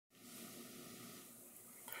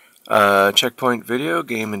Checkpoint video,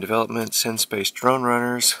 game and development, synSpace drone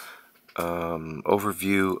runners,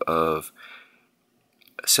 overview of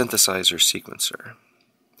synthesizer sequencer.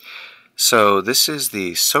 So this is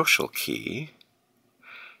the social key,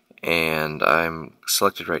 and I'm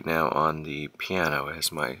selected right now on the piano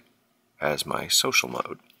as my social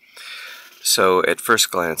mode. So at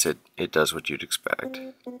first glance it does what you'd expect.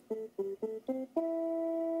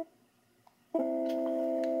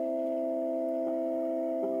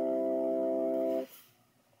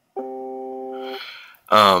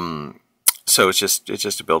 So it's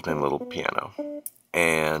just a built-in little piano,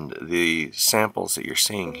 and the samples that you're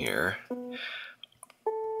seeing here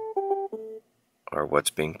are what's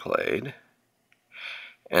being played,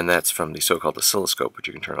 and that's from the so-called oscilloscope, which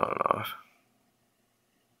you can turn on and off.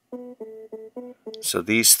 So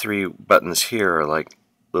these three buttons here are like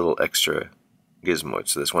little extra gizmos.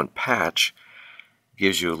 So this one patch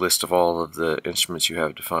gives you a list of all of the instruments you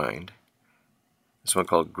have defined. This one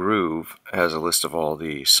called Groove has a list of all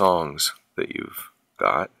the songs that you've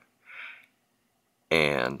got.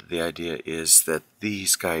 And the idea is that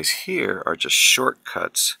these guys here are just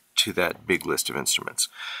shortcuts to that big list of instruments.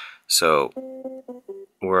 So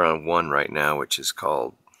we're on one right now, which is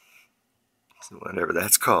called whatever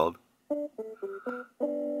that's called.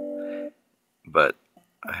 But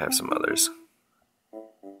I have some others.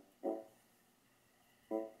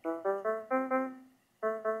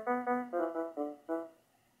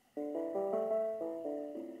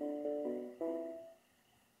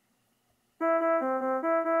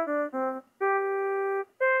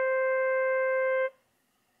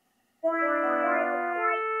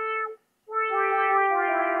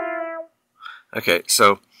 Okay,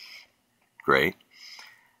 so great.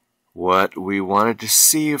 What we wanted to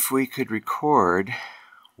see if we could record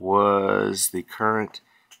was the current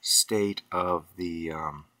state of the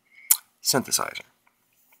synthesizer.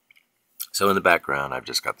 So in the background I've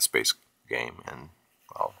just got the space game, and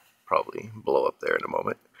I'll probably blow up there in a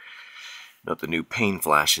moment. Note the new pane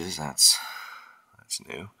flashes, that's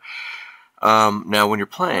new. Now when you're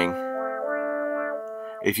playing,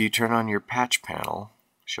 if you turn on your patch panel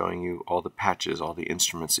showing you all the patches, all the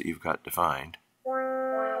instruments that you've got defined,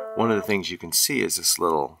 one of the things you can see is this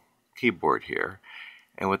little keyboard here,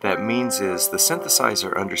 and what that means is the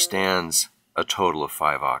synthesizer understands a total of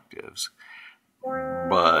 5 octaves,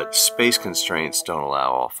 but space constraints don't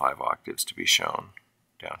allow all 5 octaves to be shown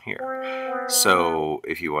down here. So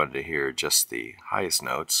if you wanted to hear just the highest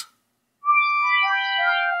notes,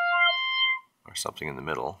 or something in the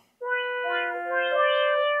middle,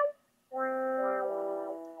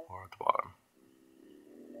 or at the bottom,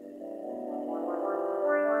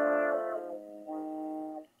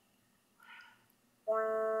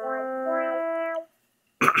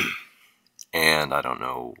 and I don't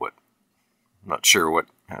know what, I'm not sure what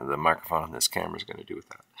the microphone on this camera is going to do with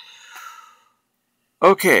that.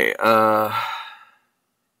 Okay,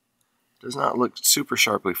 does not look super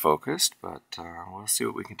sharply focused, but we'll see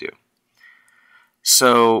what we can do.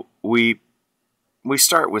 So we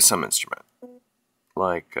start with some instrument,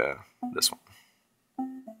 like this one,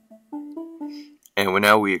 and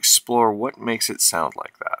now we explore what makes it sound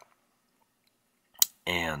like that.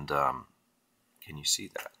 And can you see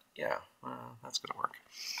that? Yeah, that's going to work.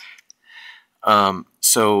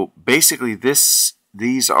 So basically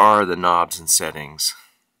these are the knobs and settings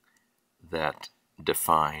that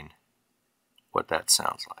define what that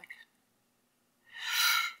sounds like.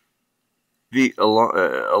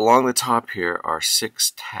 Along the top here are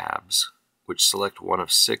 6 tabs, which select one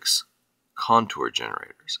of 6 contour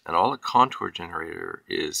generators. And all a contour generator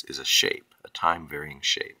is a shape, a time-varying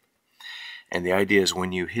shape. And the idea is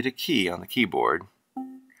when you hit a key on the keyboard,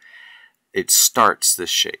 it starts this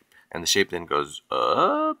shape. And the shape then goes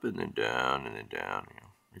up and then down and then down. You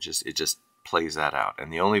know, it just plays that out.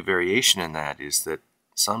 And the only variation in that is that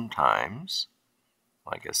sometimes,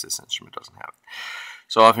 well, I guess this instrument doesn't have it.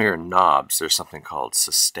 So often here in knobs, there's something called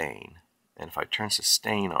sustain. And if I turn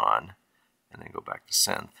sustain on and then go back to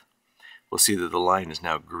synth, we'll see that the line is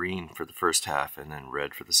now green for the first half and then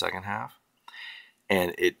red for the second half.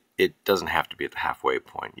 And it doesn't have to be at the halfway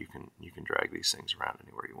point. You can drag these things around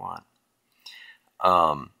anywhere you want.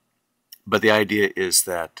 But the idea is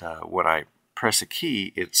that when I press a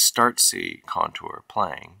key, it starts the contour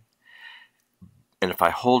playing. And if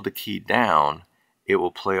I hold the key down, it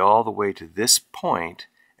will play all the way to this point,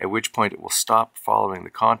 at which point it will stop following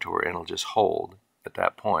the contour and it'll just hold at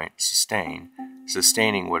that point,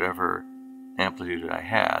 sustaining whatever amplitude I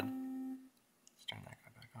had. Let's turn that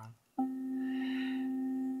guy back on.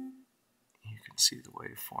 You can see the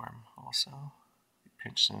waveform also.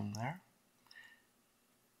 Pinch zoom there.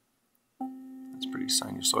 That's pretty pretty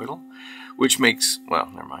sinusoidal, which makes, well,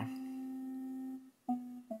 never mind.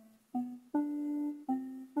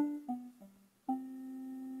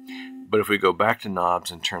 But if we go back to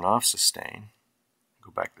knobs and turn off sustain,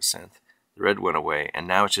 go back to synth, the red went away, and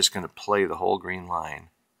now it's just going to play the whole green line.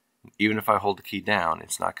 Even if I hold the key down,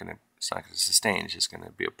 it's not going to sustain, it's just going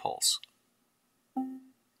to be a pulse.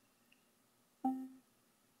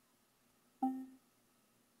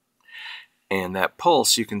 And that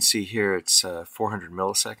pulse, you can see here, it's 400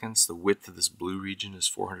 milliseconds. The width of this blue region is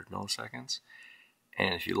 400 milliseconds.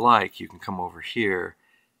 And if you like, you can come over here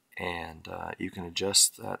and you can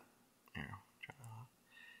adjust that.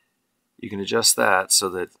 You can adjust that so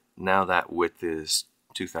that now that width is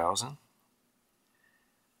 2000.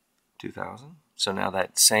 2000. So now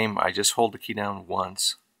that same, I just hold the key down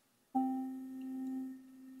once.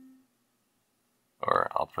 Or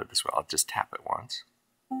I'll put it this way, I'll just tap it once.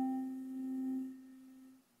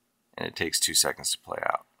 And it takes 2 seconds to play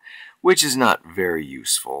out, which is not very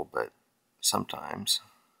useful, but sometimes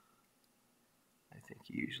I think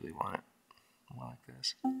you usually want it more like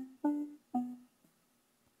this.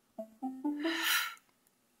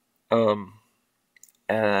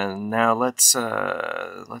 And now let's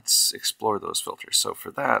explore those filters. So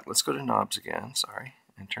for that, let's go to knobs again, sorry,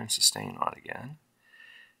 and turn sustain on again,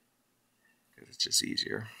 because it's just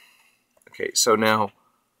easier. Okay, so now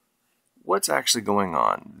what's actually going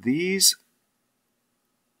on? These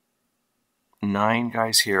 9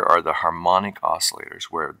 guys here are the harmonic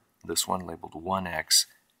oscillators, where this one labeled 1x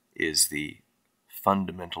is the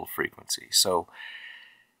fundamental frequency. So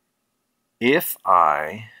if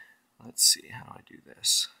let's see, how do I do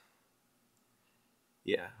this?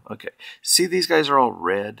 Yeah, okay. See, these guys are all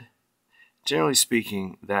red. Generally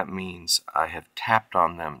speaking, that means I have tapped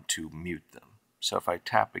on them to mute them. So if I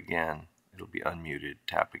tap again, it'll be unmuted.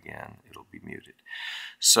 Tap again, it'll be muted.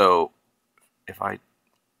 So if I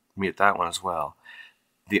mute that one as well,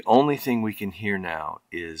 the only thing we can hear now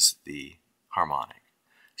is the harmonic.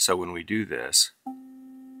 So when we do this,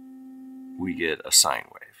 we get a sine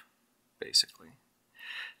wave, basically.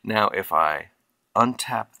 Now if I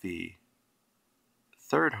untap the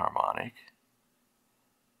third harmonic,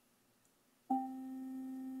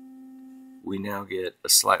 we now get a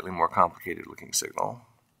slightly more complicated looking signal.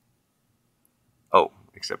 Oh,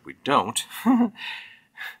 except we don't. Well,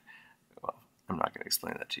 I'm not going to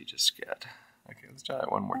explain that to you just yet. Okay, let's try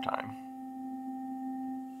that one more time.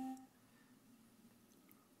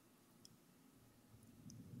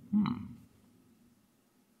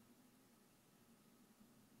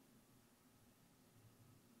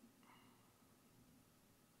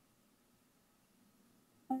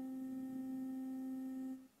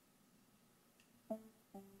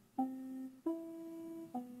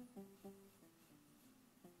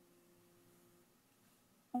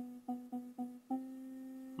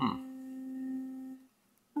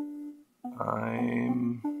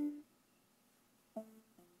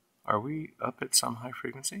 Are we up at some high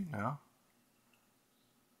frequency? No.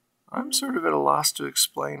 I'm sort of at a loss to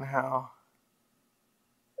explain how.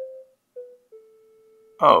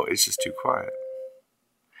 Oh, it's just too quiet.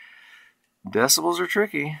 Decibels are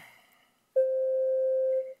tricky.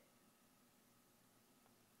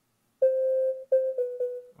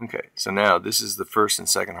 Okay, so now this is the first and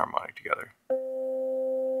second harmonic together.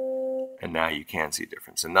 And now you can see a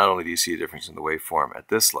difference. And not only do you see a difference in the waveform at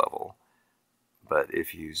this level, but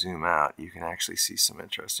if you zoom out, you can actually see some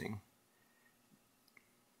interesting.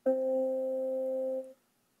 Well,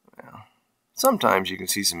 sometimes you can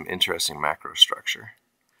see some interesting macro structure.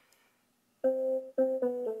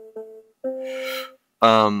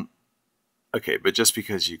 Okay, but just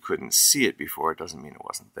because you couldn't see it before, it doesn't mean it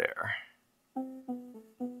wasn't there.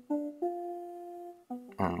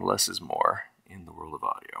 And less is more in the world of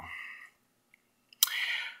audio.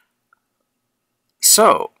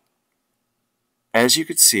 So, as you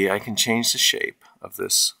could see, I can change the shape of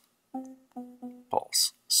this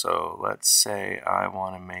pulse. So let's say I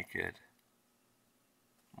want to make it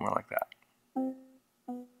more like that.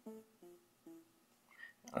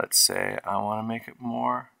 Let's say I want to make it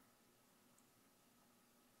more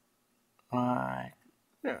like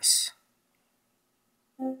this.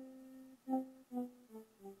 Maybe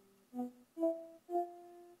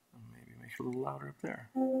make it a little louder up there.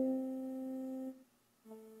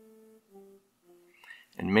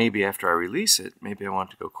 And maybe after I release it, maybe I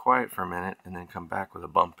want to go quiet for a minute and then come back with a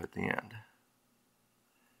bump at the end.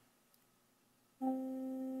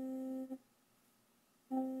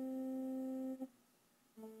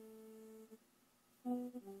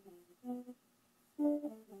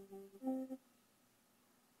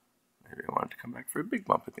 Maybe I want it to come back for a big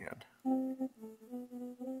bump at the end.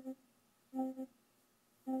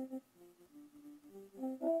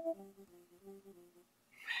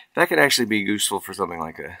 That could actually be useful for something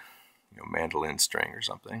like a mandolin string or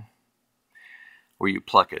something, where you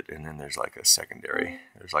pluck it and then there's like a secondary,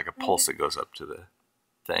 there's like a pulse that goes up to the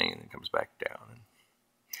thing and then comes back down.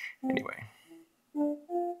 Anyway.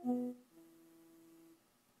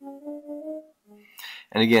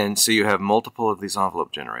 And again, so you have multiple of these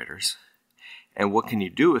envelope generators. And what can you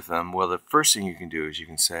do with them? Well, the first thing you can do is you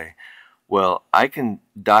can say, well, I can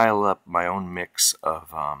dial up my own mix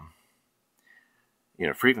of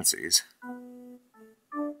frequencies.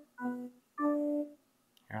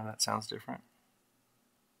 Hear that sounds different?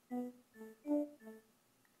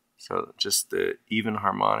 So just the even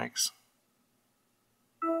harmonics.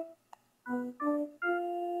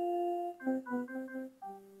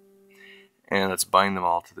 And let's bind them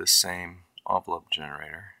all to this same envelope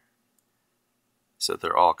generator so that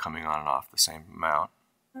they're all coming on and off the same amount.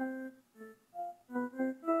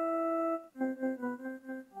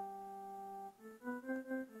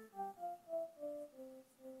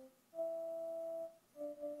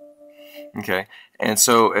 Okay, and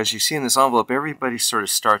so as you see in this envelope, everybody sort of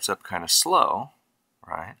starts up kind of slow,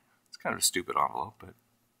 right? It's kind of a stupid envelope, but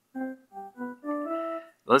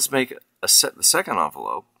let's make the second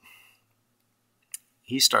envelope.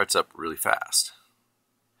 He starts up really fast,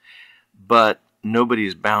 but nobody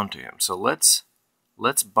is bound to him. So let's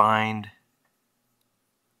bind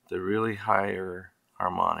the really higher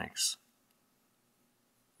harmonics.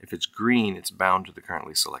 If it's green, it's bound to the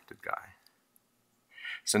currently selected guy.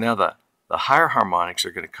 So now the higher harmonics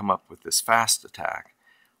are going to come up with this fast attack,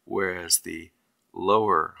 whereas the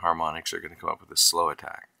lower harmonics are going to come up with this slow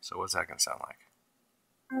attack. So what's that going to sound like?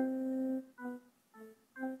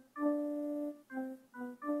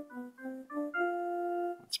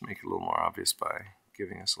 Let's make it a little more obvious by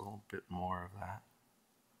giving us a little bit more of that.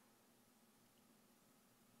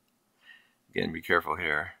 Again, be careful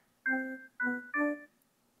here.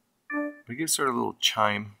 We give sort of a little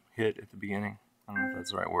chime hit at the beginning. I don't know if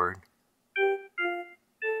that's the right word.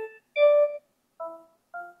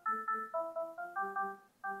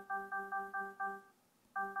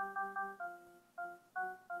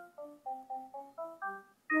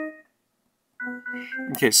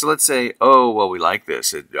 Okay, so let's say, oh, well, we like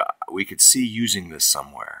this. We could see using this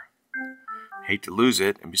somewhere. Hate to lose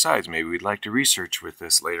it, and besides, maybe we'd like to research with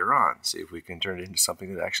this later on, see if we can turn it into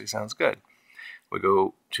something that actually sounds good. We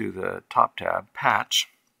go to the top tab, Patch,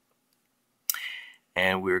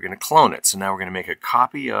 and we're going to clone it. So now we're going to make a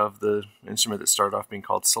copy of the instrument that started off being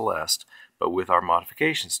called Celeste, but with our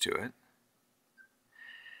modifications to it.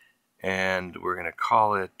 And we're going to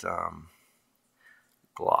call it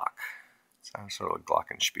Glock. Sounds sort of like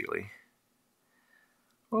glockenspiely.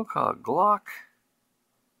 We'll call it Glock,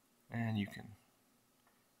 and you can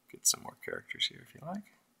get some more characters here if you like.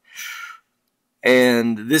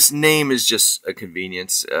 And this name is just a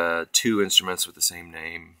convenience. Two instruments with the same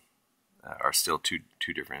name are still two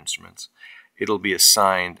different instruments. It'll be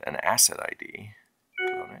assigned an asset ID.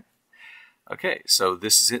 Okay, so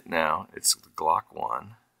this is it now. It's the Glock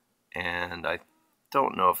 1, and I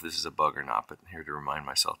don't know if this is a bug or not, but I'm here to remind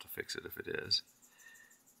myself to fix it if it is.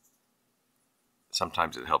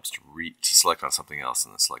 Sometimes it helps to select on something else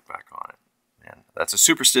and then select back on it. And that's a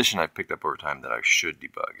superstition I've picked up over time that I should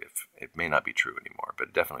debug. It may not be true anymore, but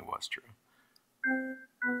it definitely was true.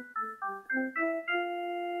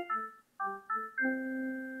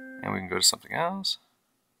 And we can go to something else.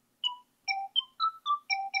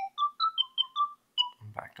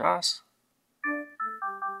 And back to us.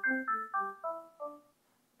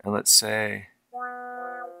 And let's say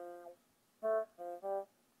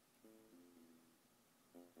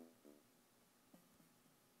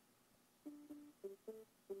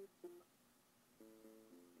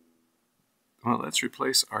well, let's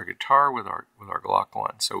replace our guitar with our Glock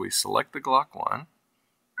 1. So we select the Glock 1,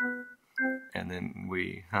 and then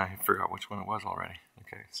I forgot which one it was already.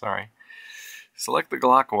 Okay, sorry. Select the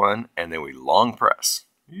Glock 1, and then we long press.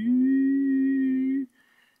 And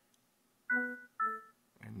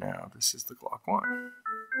now this is the Glock 1.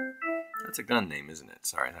 That's a gun name, isn't it?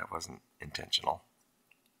 Sorry, that wasn't intentional.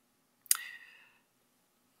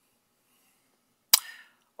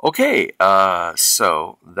 Okay,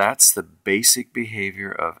 so that's the basic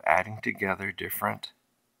behavior of adding together different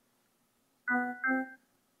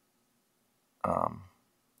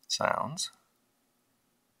sounds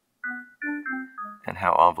and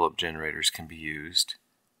how envelope generators can be used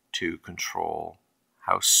to control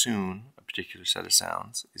how soon a particular set of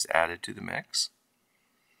sounds is added to the mix.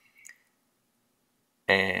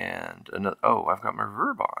 And another, oh, I've got my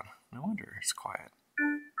reverb on. No wonder it's quiet.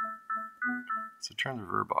 So turn the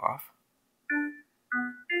reverb off.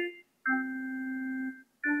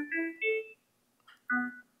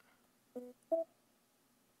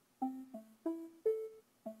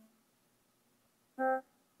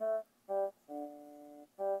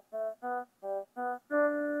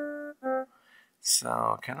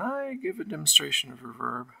 So can I give a demonstration of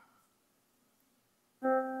reverb?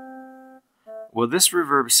 Well, this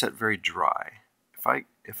reverb is set very dry.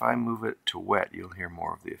 If I move it to wet, you'll hear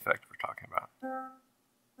more of the effect we're talking about.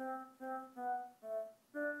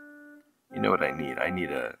 You know what I need? I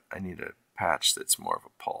need a patch that's more of a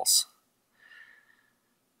pulse.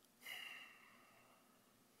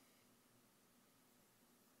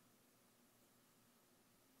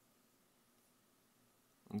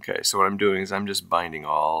 Okay, so what I'm doing is I'm just binding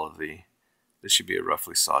all of the, this should be a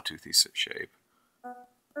roughly sawtoothy shape.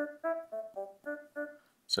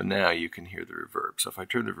 So now you can hear the reverb. So if I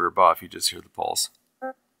turn the reverb off, you just hear the pulse.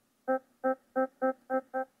 If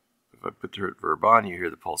I put the reverb on, you hear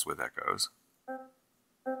the pulse with echoes.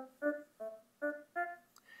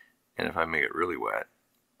 And if I make it really wet,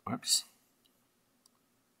 whoops.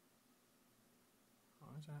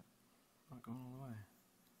 Why is that not going all the way?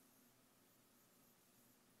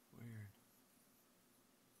 Weird.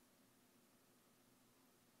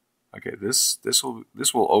 Okay, this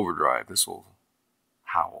will overdrive. This will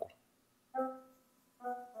howl.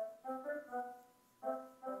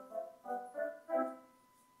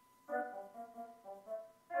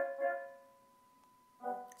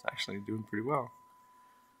 It's actually doing pretty well.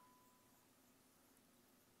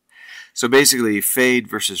 So basically, fade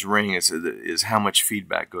versus ring is how much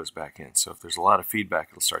feedback goes back in. So if there's a lot of feedback,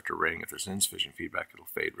 it'll start to ring. If there's insufficient feedback, it'll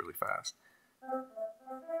fade really fast.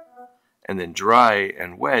 And then dry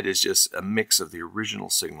and wet is just a mix of the original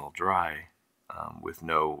signal, dry, with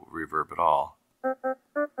no reverb at all.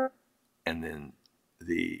 And then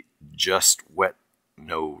the just wet,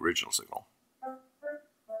 no original signal,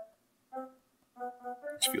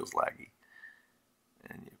 which feels laggy.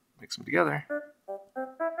 And you mix them together.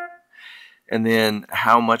 And then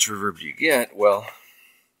how much reverb do you get? Well,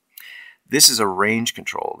 this is a range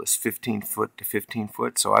control, this 15 foot to 15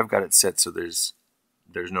 foot. So I've got it set so there's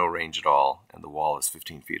no range at all, and the wall is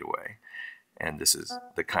 15 feet away. And this is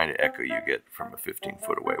the kind of echo you get from a 15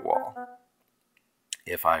 foot away wall.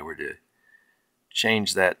 If I were to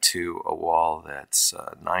change that to a wall that's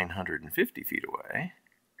 950 feet away,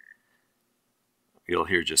 you'll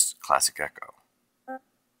hear just classic echo.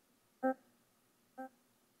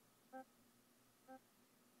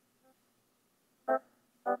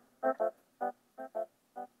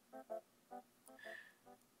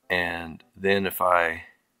 And then if I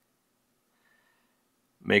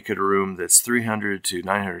make it a room that's 300 to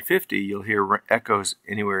 950, you'll hear echoes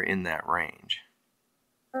anywhere in that range.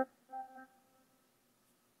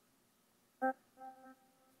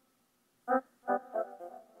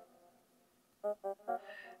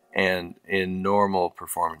 And in normal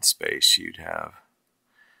performance space, you'd have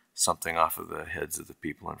something off of the heads of the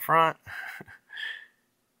people in front,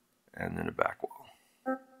 and then a back wall.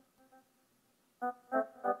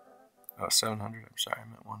 Oh, 700, I'm sorry, I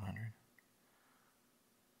meant 100.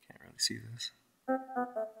 Can't really see this.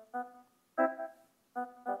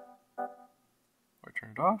 Or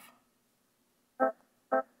turn it off.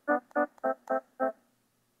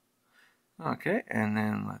 Okay, and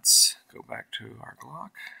then let's go back to our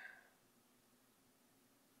Glock.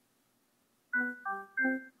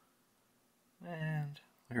 And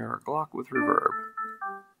here's our Glock with reverb.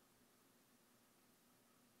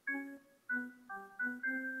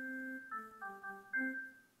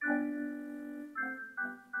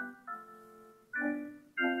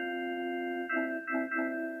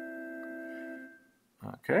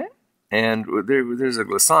 Okay, and there's a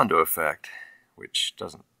glissando effect, which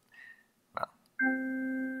doesn't, well.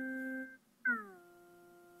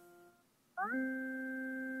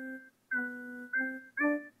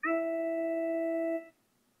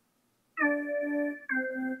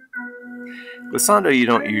 Glissando you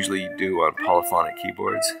don't usually do on polyphonic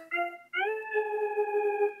keyboards.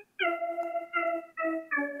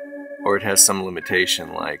 Or it has some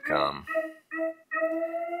limitation, like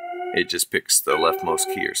it just picks the leftmost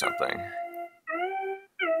key or something.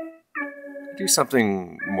 Do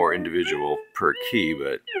something more individual per key,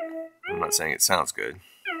 but I'm not saying it sounds good.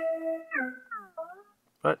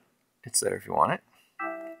 But it's there if you want it.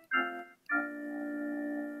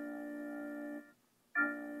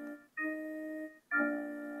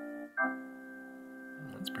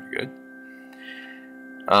 That's pretty good.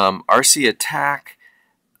 RC Attack,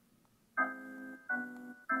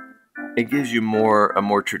 it gives you a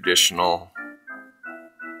more traditional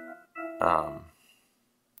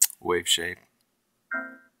wave shape.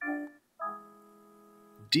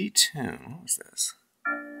 Detune, what was this?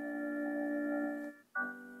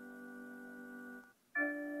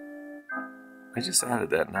 I just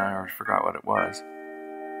added that and I already forgot what it was.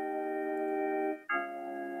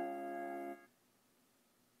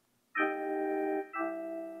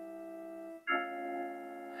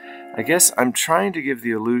 I guess I'm trying to give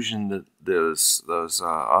the illusion that those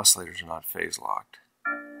oscillators are not phase locked,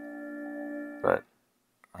 but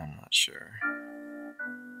I'm not sure.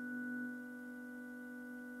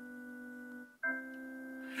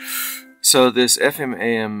 So this FM,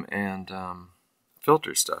 AM, and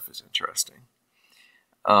filter stuff is interesting.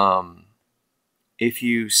 If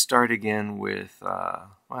you start again with,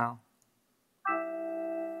 well,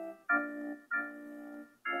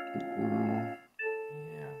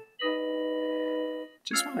 yeah,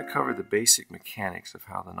 just want to cover the basic mechanics of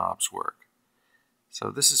how the knobs work.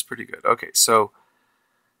 So this is pretty good. Okay, so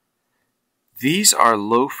these are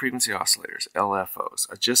low frequency oscillators, LFOs.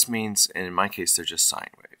 It just means, and in my case, they're just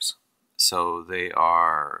sine waves. So they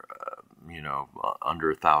are, under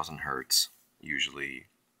 1,000 hertz, usually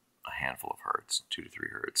a handful of hertz, 2 to 3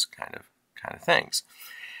 hertz kind of things.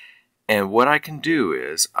 And what I can do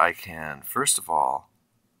is I can, first of all,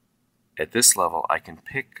 at this level, I can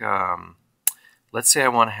pick, let's say I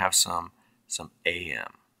want to have some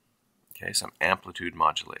AM, okay, some amplitude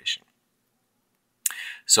modulation.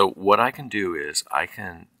 So what I can do is I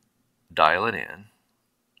can dial it in,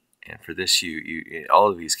 and for this,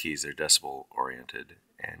 all of these keys are decibel oriented,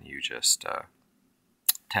 and you just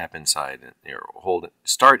tap inside and hold it,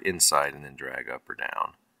 start inside, and then drag up or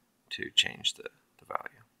down to change the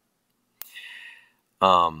value.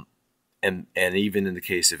 And even in the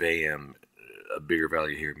case of AM, a bigger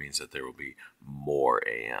value here means that there will be more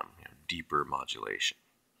AM, deeper modulation.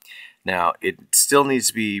 Now, it still needs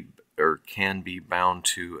to be, or can be, bound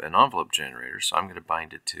to an envelope generator, so I'm going to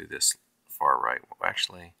bind it to this far right. Well,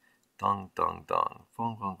 actually, dong, dong, dong,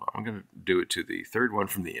 dong, dong, dong. I'm going to do it to the third one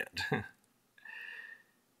from the end.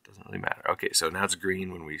 Doesn't really matter. Okay, so now it's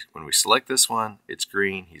green. When we select this one, it's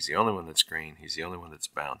green. He's the only one that's green. He's the only one that's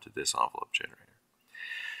bound to this envelope generator.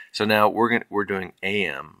 So now we're doing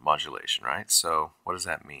AM modulation, right? So what does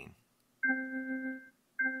that mean?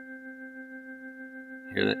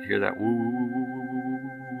 Hear that? Woo, woo, woo, woo, woo,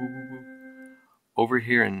 woo, woo. Over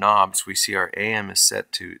here in knobs, we see our AM is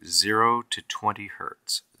set to 0 to 20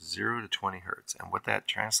 hertz. 0 to 20 hertz. And what that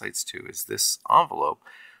translates to is this envelope,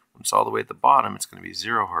 when it's all the way at the bottom, it's going to be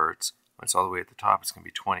 0 hertz. When it's all the way at the top, it's going to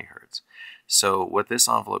be 20 hertz. So what this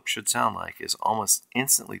envelope should sound like is almost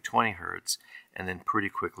instantly 20 hertz, and then pretty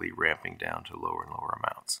quickly ramping down to lower and lower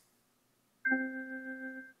amounts.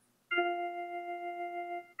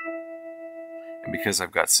 And because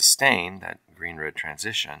I've got sustain, that green-red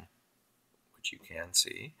transition, which you can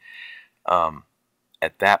see,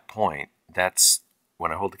 at that point, that's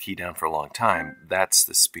when I hold the key down for a long time, that's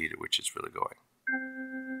the speed at which it's really going.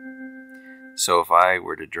 So if I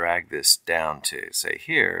were to drag this down to, say,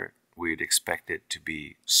 here, we'd expect it to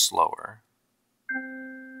be slower.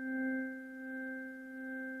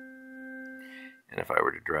 And if I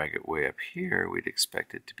were to drag it way up here, we'd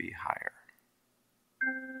expect it to be higher.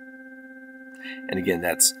 And again,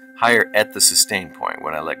 that's higher at the sustain point.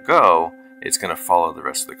 When I let go, it's going to follow the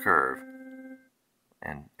rest of the curve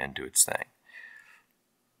and do its thing.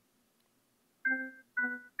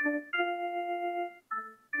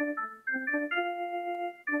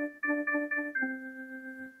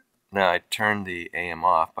 Now I turn the AM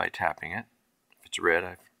off by tapping it. If it's red,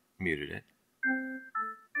 I've muted it.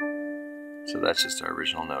 So that's just our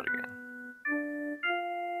original note again.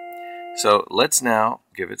 So let's now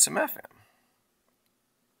give it some FM.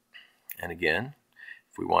 And again,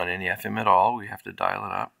 if we want any FM at all, we have to dial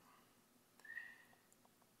it up.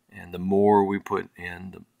 And the more we put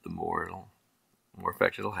in, the more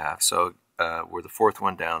effect it'll have. So we're the fourth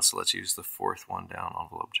one down, so let's use the fourth one down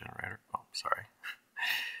envelope generator. Oh, sorry.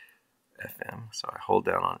 FM. So I hold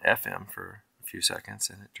down on FM for a few seconds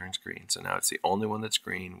and it turns green. So now it's the only one that's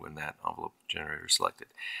green when that envelope generator is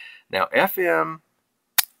selected. Now FM,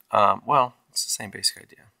 well, it's the same basic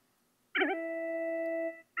idea.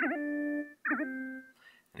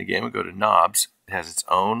 And again, we go to knobs. It has its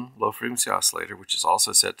own low frequency oscillator, which is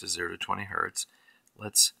also set to 0 to 20 hertz.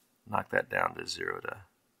 Let's knock that down to 0 to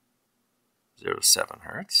 7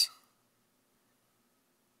 hertz.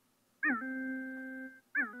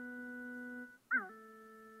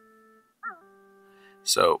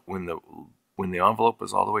 So when the envelope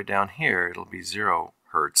is all the way down here, it'll be 0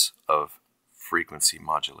 hertz of frequency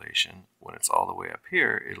modulation. When it's all the way up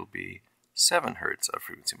here, it'll be 7 hertz of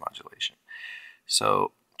frequency modulation.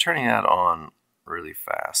 So turning that on really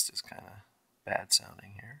fast is kind of bad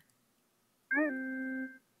sounding here.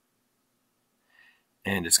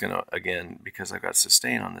 And it's going to, again, because I've got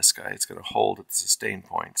sustain on this guy, it's going to hold at the sustain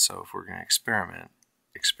point. So if we're going to experiment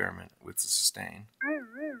with the sustain.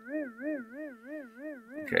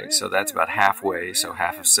 Okay, so that's about halfway, so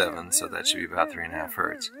half of 7, so that should be about 3.5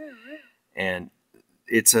 hertz. And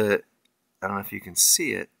it's a, I don't know if you can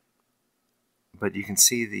see it, but you can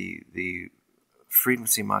see the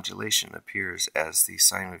frequency modulation appears as the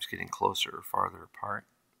sine waves getting closer or farther apart,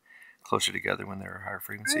 closer together when they're a higher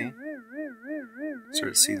frequency. Sort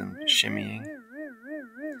of see them shimmying.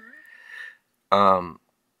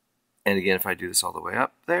 And again, if I do this all the way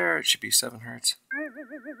up there, it should be 7 hertz.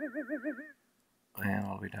 And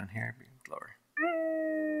all the way down here, be lower.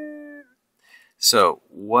 So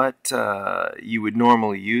what you would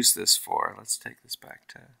normally use this for, let's take this back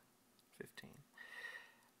to 15.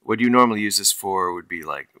 What you normally use this for would be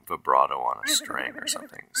like vibrato on a string or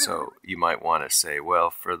something. So you might want to say, well,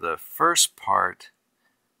 for the first part,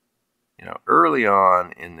 you know, early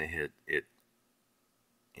on in the hit,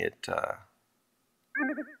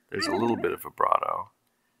 there's a little bit of vibrato,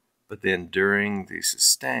 but then during the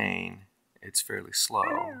sustain, it's fairly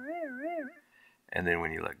slow. And then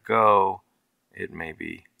when you let go, it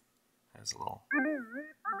maybe has a little,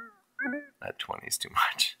 that 20 is too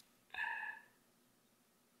much.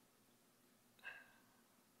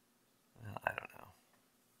 Well, I don't know.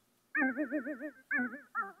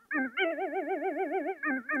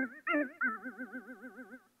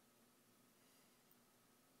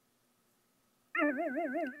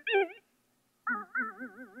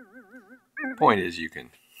 The point is you can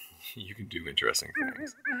do interesting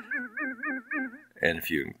things. And if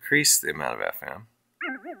you increase the amount of FM,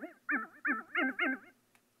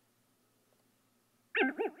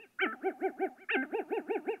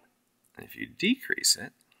 and if you decrease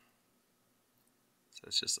it, so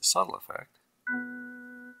it's just a subtle effect,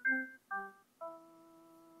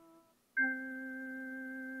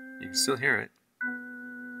 you can still hear it.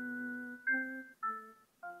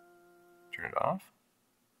 Turn it off.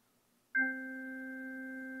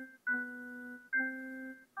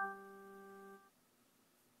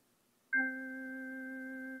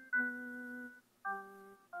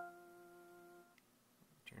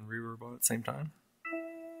 Turn reverb on at the same time.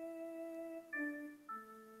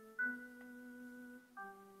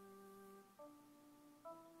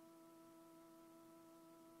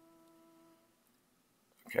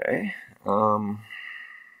 Okay.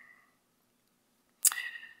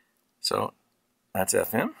 So that's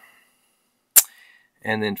FM.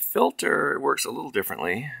 And then filter works a little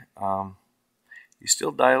differently. You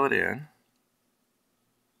still dial it in,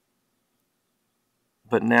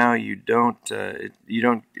 but now you don't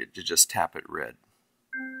just tap it red.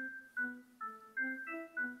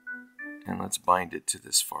 And let's bind it to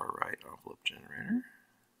this far right envelope generator.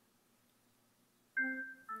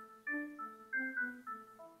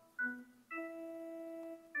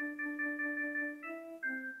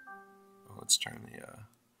 Let's turn the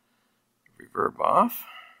reverb off.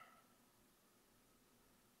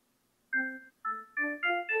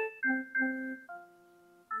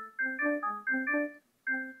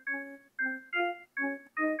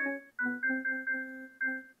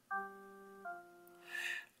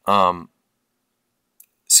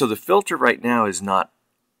 So the filter right now is not,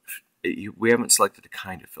 we haven't selected a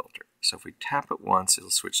kind of filter. So if we tap it once, it'll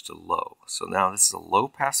switch to low. So now this is a low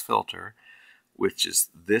pass filter, which is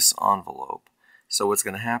this envelope. So what's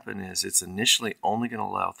going to happen is it's initially only going to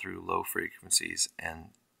allow through low frequencies, and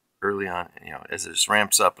early on, you know, as it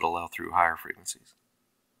ramps up, it'll allow through higher frequencies.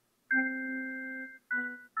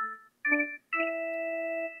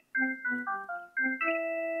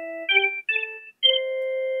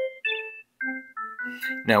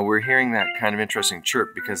 Now we're hearing that kind of interesting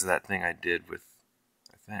chirp because of that thing I did with,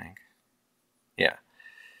 I think, yeah.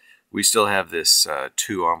 We still have this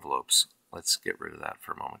 2 envelopes. Let's get rid of that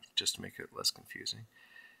for a moment, just to make it less confusing.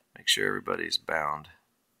 Make sure everybody's bound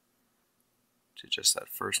to just that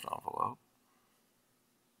first envelope.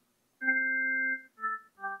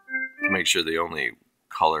 Make sure the only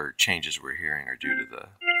color changes we're hearing are due to the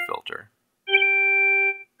filter.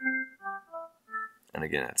 And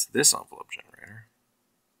again, it's this envelope generator.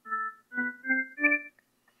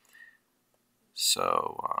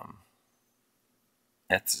 So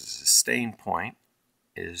at the sustain point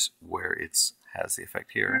is where it has the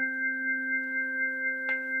effect here.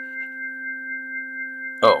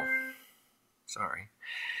 Oh, sorry.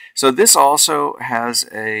 So this also has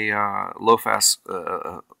a low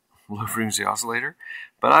frequency oscillator,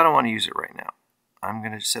 but I don't want to use it right now. I'm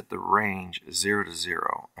going to set the range 0 to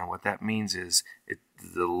 0, and what that means is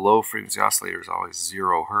the low frequency oscillator is always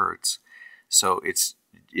 0 hertz, so it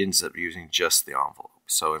ends up using just the envelope.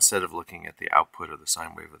 So instead of looking at the output of the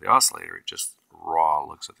sine wave of the oscillator, it just raw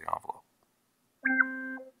looks at the envelope.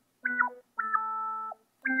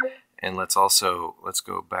 And let's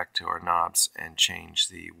go back to our knobs and change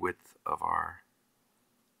the width of our,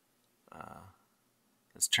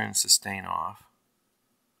 let's turn sustain off.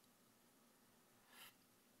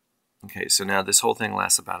 Okay, so now this whole thing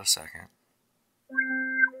lasts about a second.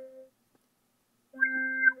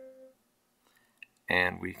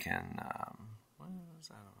 And we can, what is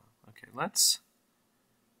that about? Okay, let's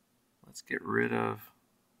get rid of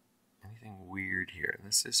anything weird here.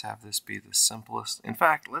 Let's just have this be the simplest. In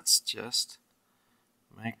fact, let's just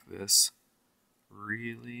make this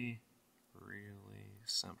really, really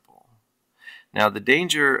simple. Now, the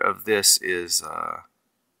danger of this is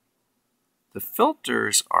the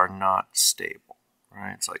filters are not stable,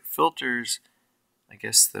 right? It's like filters, I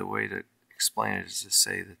guess the way to explain it is to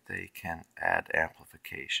say that they can add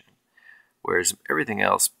amplification, whereas everything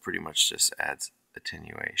else pretty much just adds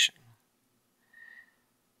attenuation.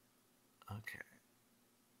 Okay.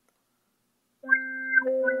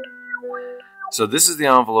 So this is the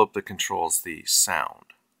envelope that controls the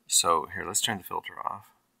sound. So here, let's turn the filter off.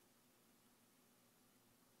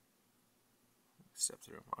 Step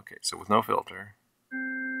through. Okay, so with no filter.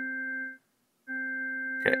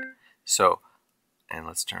 Okay, so, and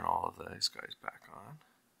let's turn all of these guys back on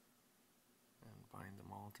and bind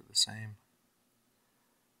them all to the same.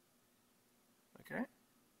 Okay.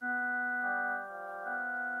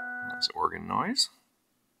 That's organ noise.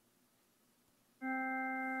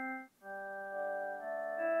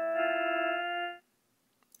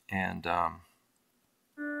 And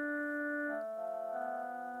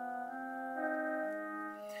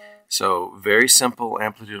so very simple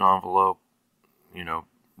amplitude envelope, you know,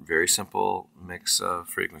 very simple mix of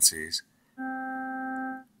frequencies.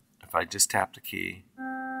 If I just tap the key,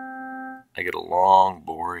 I get a long,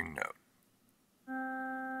 boring note.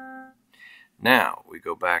 Now we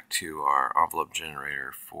go back to our envelope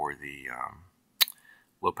generator for the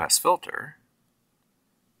low-pass filter.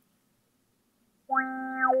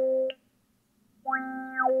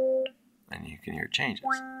 And you can hear it changes.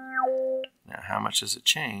 Now, how much does it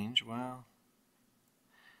change? Well,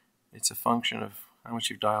 it's a function of how much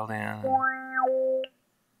you've dialed in. And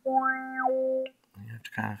you have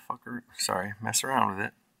to kind of mess around with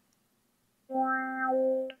it.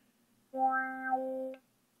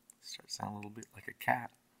 Starts to sound a little bit like a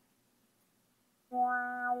cat.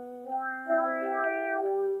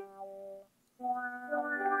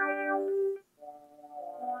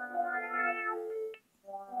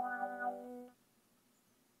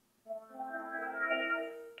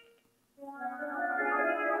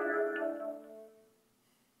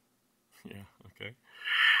 Yeah, okay.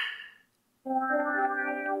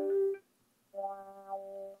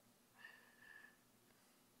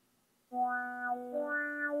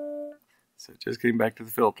 So just getting back to the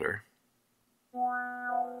filter.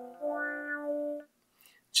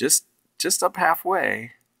 Just up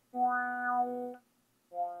halfway,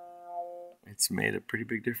 it's made a pretty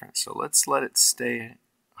big difference. So let's let it stay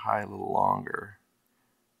high a little longer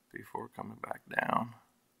before coming back down.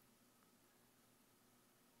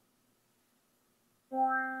 What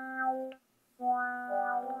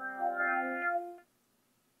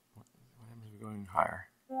happens if we're going higher?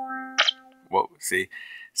 Whoa, see?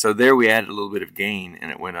 So there we added a little bit of gain and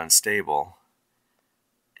it went unstable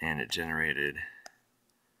and it generated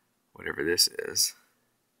whatever this is.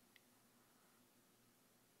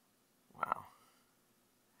 Wow.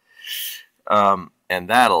 And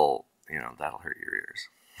that'll hurt your ears.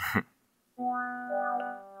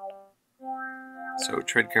 So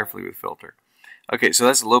tread carefully with filter. Okay, so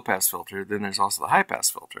that's the low-pass filter. Then there's also the high-pass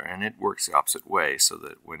filter, and it works the opposite way, so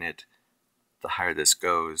that the higher this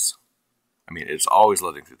goes, I mean, it's always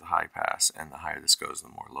letting through the high pass, and the higher this goes, the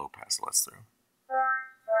more low pass it lets through.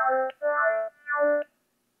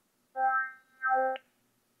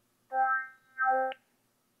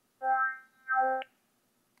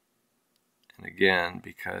 And again,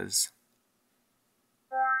 because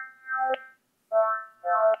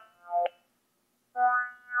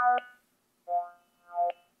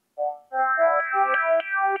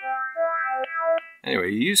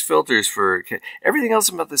anyway, you use filters for everything else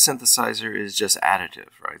about the synthesizer is just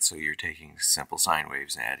additive, right? So you're taking simple sine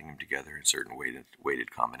waves and adding them together in certain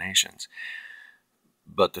weighted combinations.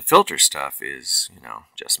 But the filter stuff is,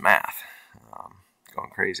 just math,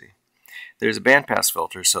 going crazy. There's a bandpass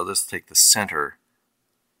filter, so this will take the center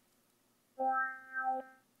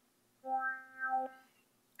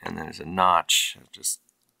and then there's a notch. It just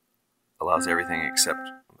allows everything except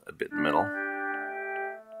a bit in the middle.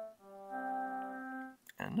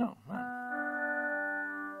 And no.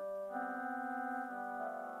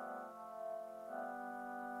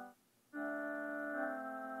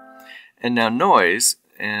 And now noise,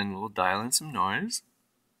 and we'll dial in some noise.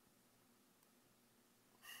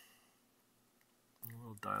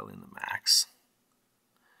 We'll dial in the max.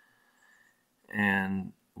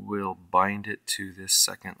 And we'll bind it to this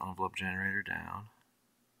second envelope generator down.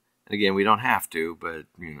 And again, we don't have to, but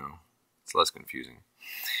you know, it's less confusing.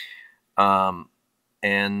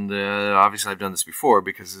 And obviously I've done this before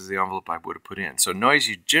because this is the envelope I would have put in. So noise,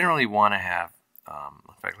 you generally want to have,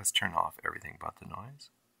 in fact, let's turn off everything but the noise.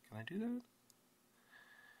 Can I do that?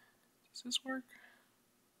 Does this work?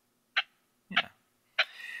 Yeah.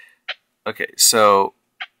 Okay, so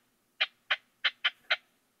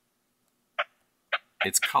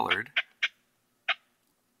it's colored.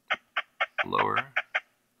 Lower,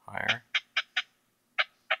 higher,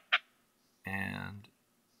 and,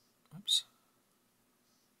 oops.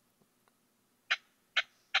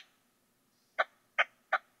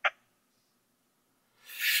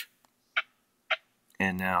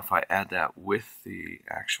 And now if I add that with the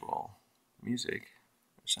actual music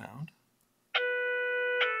or sound.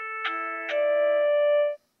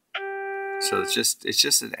 So it's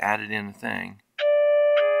just an added in thing.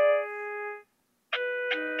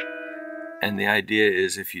 And the idea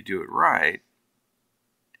is if you do it right,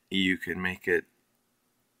 you can make it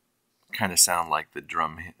kind of sound like the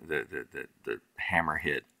drum, the hammer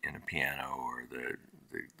hit in a piano, or the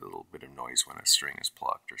little bit of noise when a string is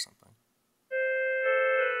plucked or something.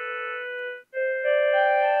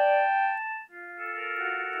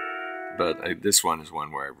 But this one is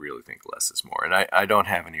one where I really think less is more. And I don't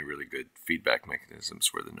have any really good feedback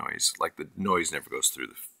mechanisms where the noise, like the noise never goes through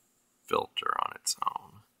the filter on its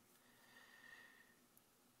own.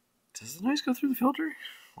 Does the noise go through the filter?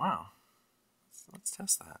 Wow. Let's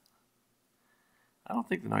test that. I don't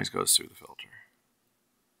think the noise goes through the filter.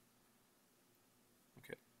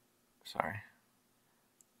 Okay. Sorry.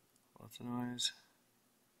 Lots of noise.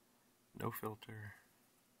 No filter.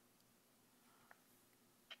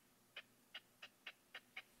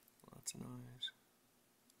 Lots of noise.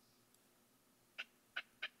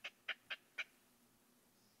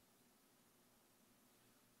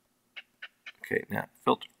 Okay, now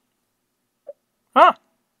filter. Huh!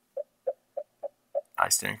 I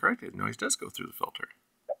stand corrected. Noise does go through the filter.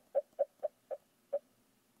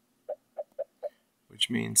 Which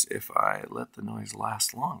means if I let the noise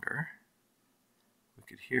last longer, we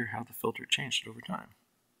could hear how the filter changed over time.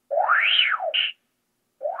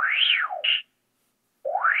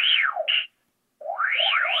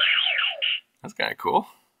 That's kind of cool.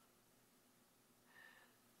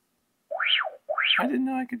 I didn't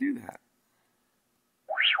know I could do that.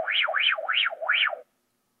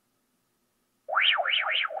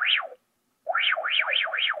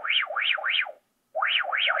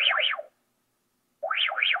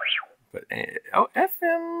 But, oh,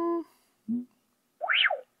 FM,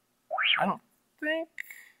 I don't think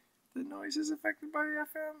the noise is affected by the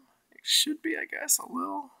FM. It should be, I guess, a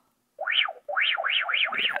little.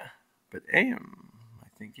 Yeah, but AM, I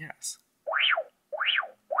think, yes.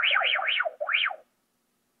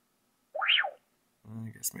 I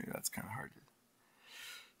guess maybe that's kind of hard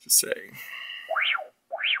to say.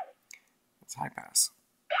 It's high pass.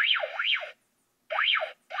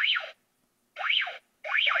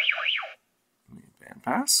 Band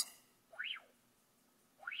pass.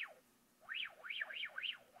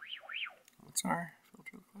 What's our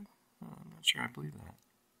filter look like? Oh, I'm not sure I believe that.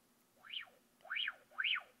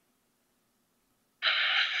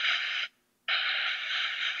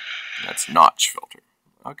 That's notch filter.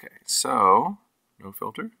 Okay, so no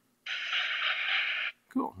filter.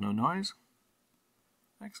 Cool, no noise.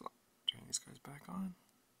 Excellent. Turn these guys back on.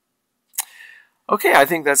 Okay, I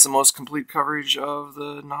think that's the most complete coverage of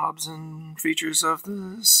the knobs and features of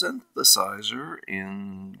the synthesizer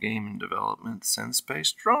in game development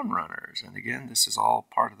synSpace drone runners. And again, this is all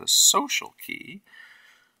part of the social key.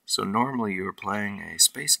 So normally you're playing a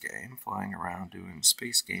space game, flying around doing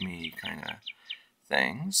space gamey kind of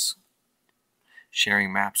things,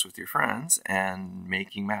 sharing maps with your friends and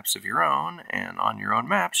making maps of your own. And on your own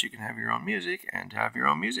maps, you can have your own music. And to have your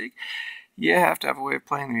own music, you have to have a way of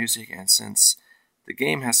playing the music. And since the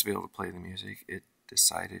game has to be able to play the music, it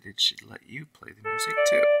decided it should let you play the music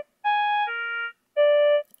too.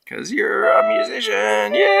 Because you're a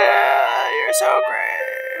musician. Yeah, you're so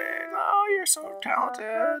great. Oh, you're so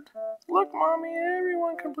talented. Look, Mommy,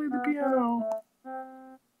 everyone can play the piano.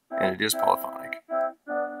 And it is polyphonic.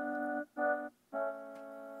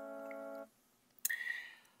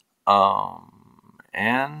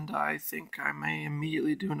 And I think I may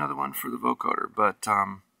immediately do another one for the vocoder, but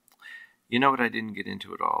you know what I didn't get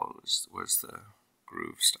into at all was the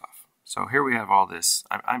groove stuff. So here we have all this.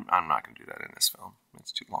 I'm not going to do that in this film.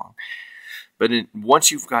 It's too long. But once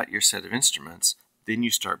you've got your set of instruments, then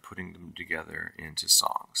you start putting them together into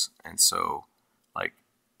songs. And so, like,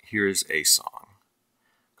 here's a song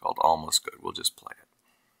called Almost Good. We'll just play it.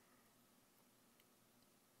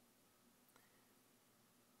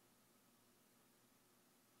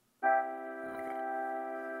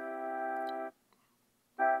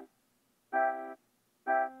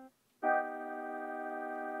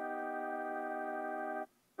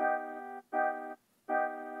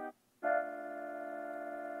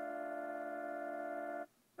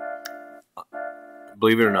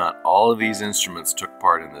 believe it or not, all of these instruments took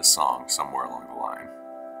part in this song somewhere along the line.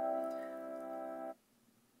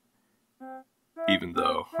 Even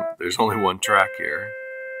though there's only one track here,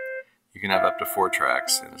 you can have up to 4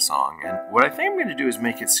 tracks in a song. And what I think I'm going to do is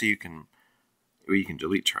make it so you can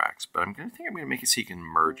delete tracks, but I'm going to make it so you can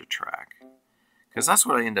merge a track. Because that's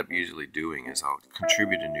what I end up usually doing, is I'll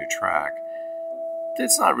contribute a new track.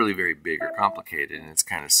 It's not really very big or complicated, and it's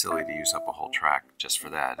kind of silly to use up a whole track just for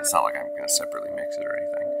that. It's not like I'm going to separately mix it or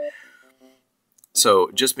anything. So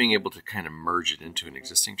just being able to kind of merge it into an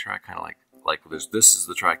existing track, kind of like this is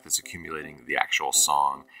the track that's accumulating the actual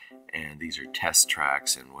song, and these are test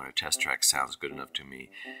tracks, and when a test track sounds good enough to me,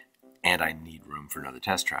 and I need room for another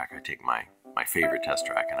test track, I take my favorite test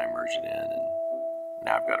track and I merge it in, and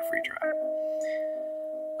now I've got a free track.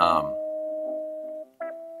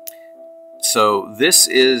 So this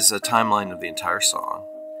is a timeline of the entire song,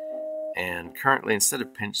 and currently instead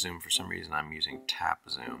of pinch zoom, for some reason I'm using tap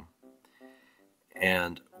zoom.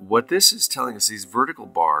 And what this is telling us, these vertical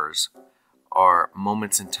bars are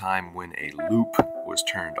moments in time when a loop was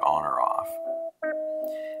turned on or off.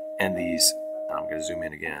 And these, I'm going to zoom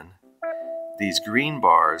in again, these green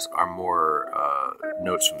bars are more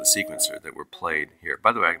notes from the sequencer that were played here.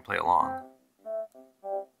 By the way, I can play along.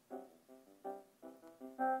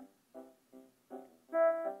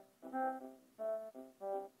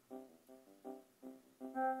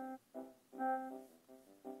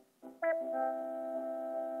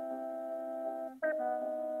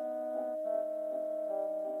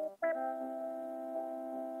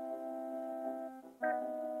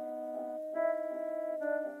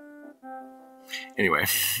 Anyway,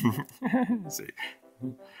 see,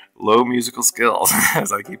 low musical skills,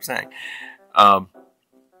 as I keep saying.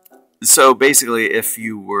 So basically, if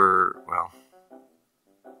you were, well,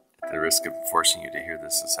 at the risk of forcing you to hear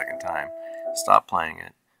this a second time, stop playing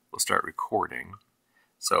it. We'll start recording.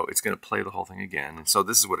 So it's going to play the whole thing again. And so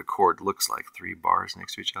this is what a chord looks like, 3 bars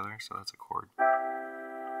next to each other. So that's a chord.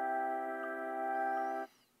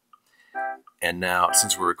 And now,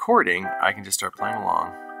 since we're recording, I can just start playing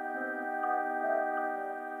along.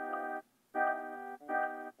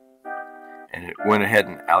 And it went ahead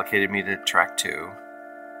and allocated me to track 2.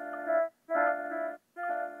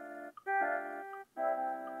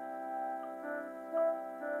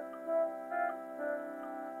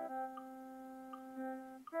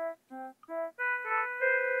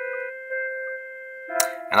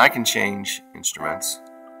 And I can change instruments.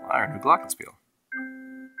 Well, I have a new glockenspiel.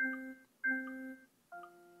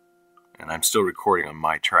 And I'm still recording on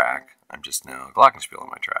my track. I'm just now a glockenspiel on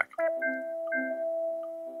my track.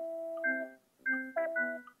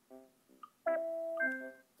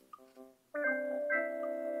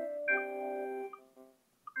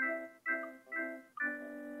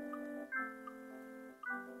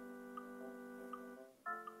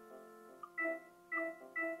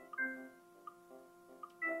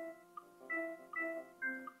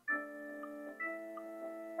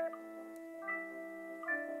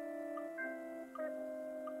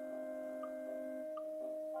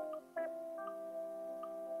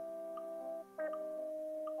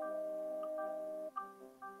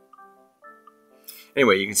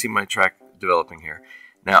 Anyway, you can see my track developing here.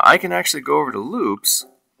 Now, I can actually go over to loops,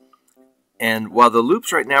 and while the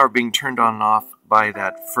loops right now are being turned on and off by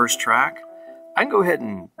that first track, I can go ahead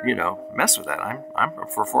and, mess with that. I'm a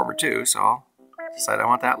performer too, so I'll decide I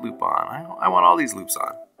want that loop on. I want all these loops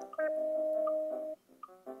on.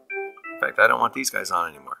 In fact, I don't want these guys on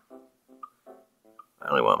anymore. I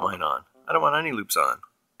only want mine on. I don't want any loops on.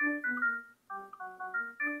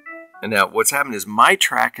 And now what's happened is my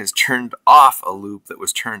track has turned off a loop that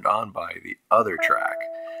was turned on by the other track.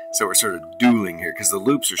 So we're sort of dueling here because the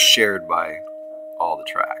loops are shared by all the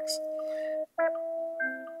tracks.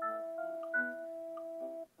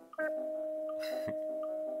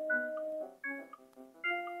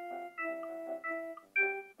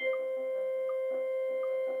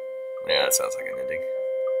 Yeah, that sounds like an ending.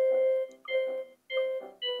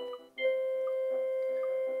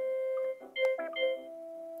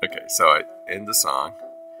 Okay, so I end the song,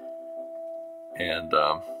 and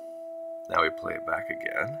now we play it back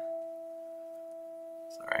again.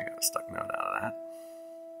 Sorry, I got a stuck note out of that.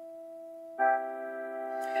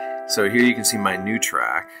 So here you can see my new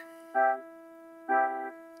track.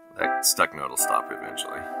 That stuck note will stop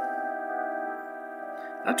eventually.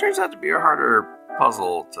 That turns out to be a harder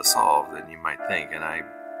puzzle to solve than you might think, and I'm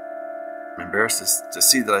embarrassed to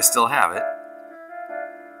see that I still have it.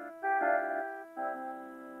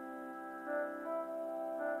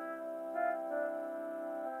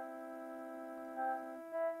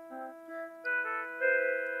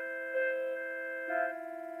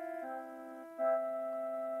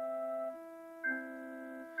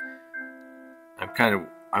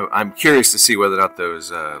 I'm curious to see whether or not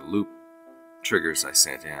those loop triggers I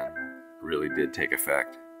sent in really did take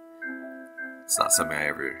effect. It's not something I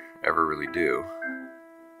ever really do.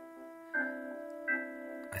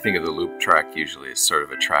 I think of the loop track usually as sort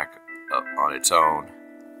of a track on its own,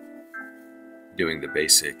 doing the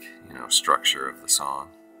basic, structure of the song,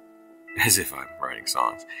 as if I'm writing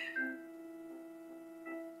songs.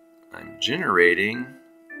 I'm generating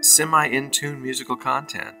semi-in-tune musical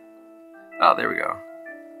content. Oh, there we go.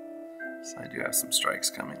 So I do have some strikes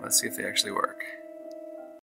coming. Let's see if they actually work.